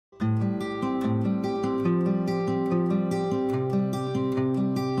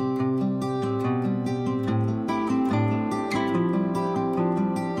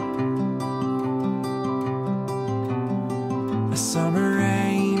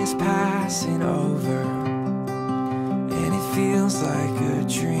feels like a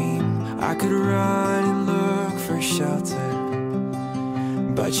dream. I could run and look for shelter,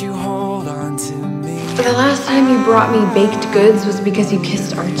 but you hold on to me. The last time you brought me baked goods was because you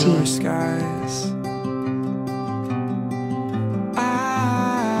kissed Archie.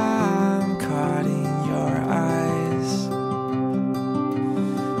 I'm caught in your eyes.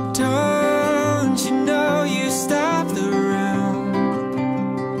 Don't you know you stop the room,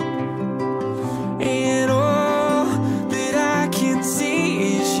 and all that I can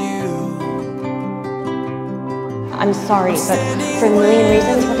see is you. I'm sorry, but for a million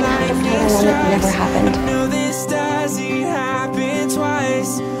reasons, we're gonna have to pretend our moment never happened. No, this doesn't happen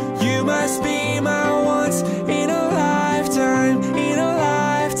twice. You must be my once in a lifetime, in a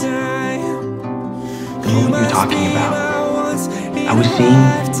lifetime. The moment you're talking about, I was seeing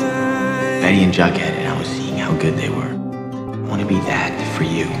Betty and Jughead, and I was seeing how good they were. I want to be that for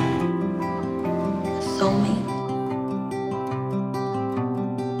you. Soulmate.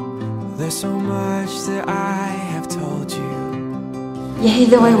 There's so much that I have told you. Yea,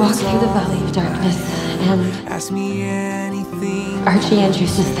 though I walk through the valley of darkness, and Ask me anything. Archie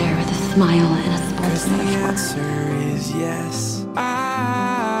Andrews is there with a smile and a Cause sparkle the in his heart. answer is yes.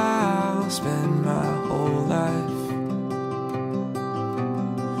 I'll spend my whole life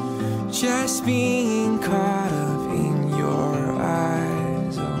just being caught up in your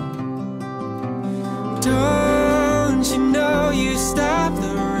eyes. Oh. Don't you know you stop the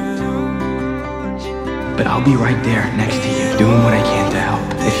room? But I'll be right there next to you, doing what I can to help,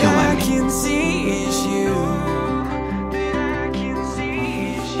 if you'll let me. Can see is you.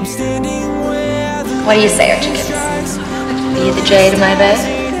 I'm standing where the What do you say, Archie? Be the J to my bed?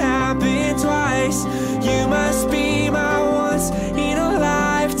 You must be my once in a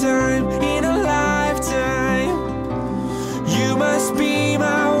lifetime, in a lifetime. You must be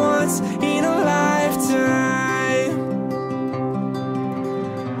my once in a lifetime.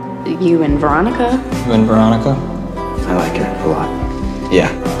 You and Veronica? You and Veronica? I like her a lot. Yeah,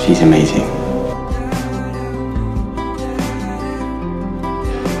 she's amazing.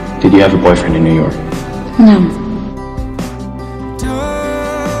 Did you have a boyfriend in New York? No.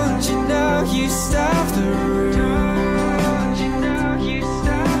 Don't you know you stop the room?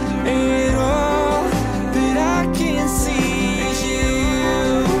 And all that I can see is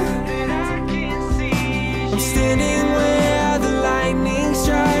you. I'm standing where the lightning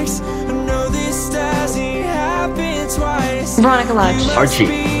strikes. I know this doesn't happen twice. Veronica Lodge. Archie,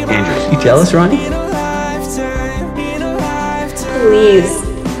 Andrews. You jealous, Ronnie? Please.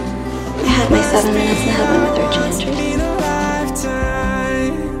 I had my 7 minutes in heaven with Archie Andrews.